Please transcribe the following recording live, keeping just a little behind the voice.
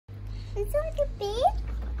It's not a big.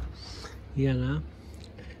 Liana,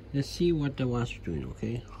 let's see what the wasp is doing,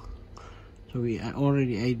 okay? So we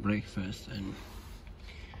already ate breakfast and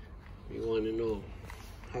we want to know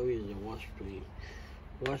how is the wasp doing.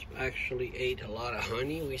 Wasp actually ate a lot of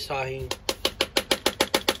honey. We saw him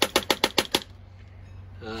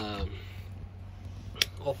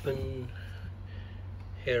open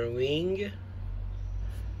her wing.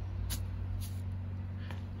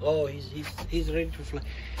 Oh, he's ready to fly.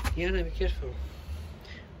 Liana, be careful.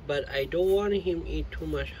 But I don't want him to eat too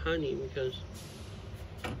much honey because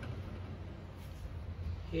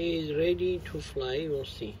he is ready to fly. We'll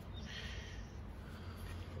see.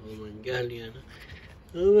 Oh my God, Liana.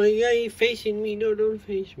 Oh my God, he's facing me. No, don't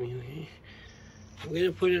face me. Okay? I'm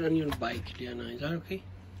gonna put it on your bike, Liana. Is that okay?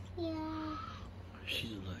 Yeah.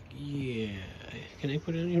 She's like, yeah. Can I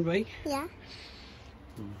put it on your bike? Yeah.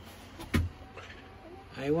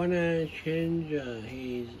 I wanna change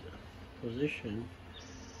his position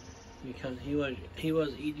because he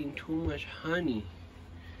was eating too much honey.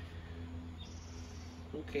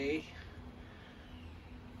 Okay.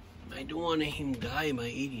 I don't want him die by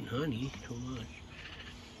eating honey too much.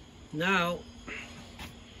 Now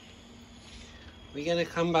we're gonna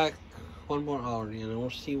come back one more hour and we'll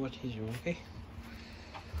see what he's doing, okay?